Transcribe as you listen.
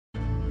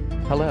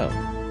Hello.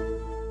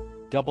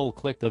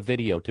 Double-click the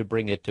video to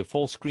bring it to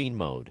full screen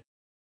mode.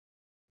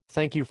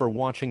 Thank you for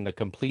watching the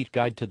complete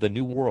guide to the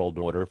New World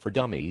Order for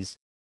Dummies.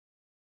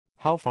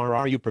 How far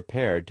are you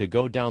prepared to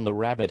go down the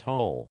rabbit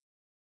hole?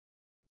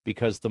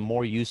 Because the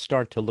more you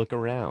start to look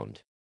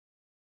around,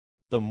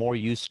 the more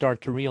you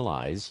start to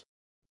realize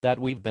that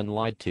we've been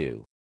lied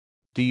to.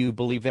 Do you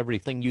believe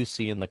everything you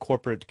see in the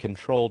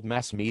corporate-controlled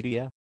mass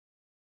media?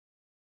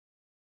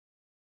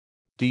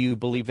 Do you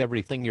believe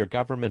everything your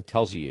government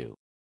tells you?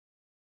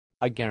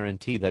 I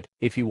guarantee that,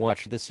 if you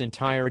watch this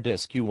entire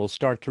disc, you will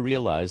start to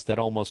realize that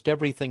almost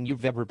everything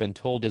you've ever been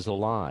told is a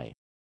lie.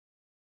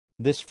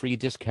 This free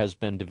disc has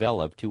been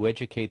developed to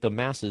educate the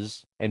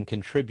masses and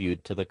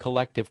contribute to the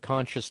collective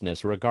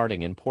consciousness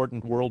regarding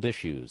important world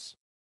issues.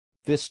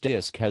 This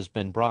disc has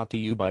been brought to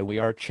you by We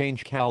Are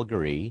Change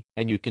Calgary,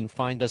 and you can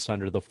find us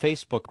under the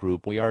Facebook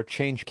group We Are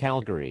Change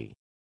Calgary.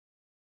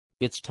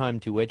 It's time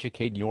to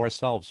educate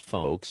yourselves,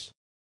 folks.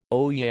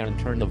 Oh yeah, and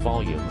turn the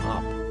volume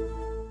up.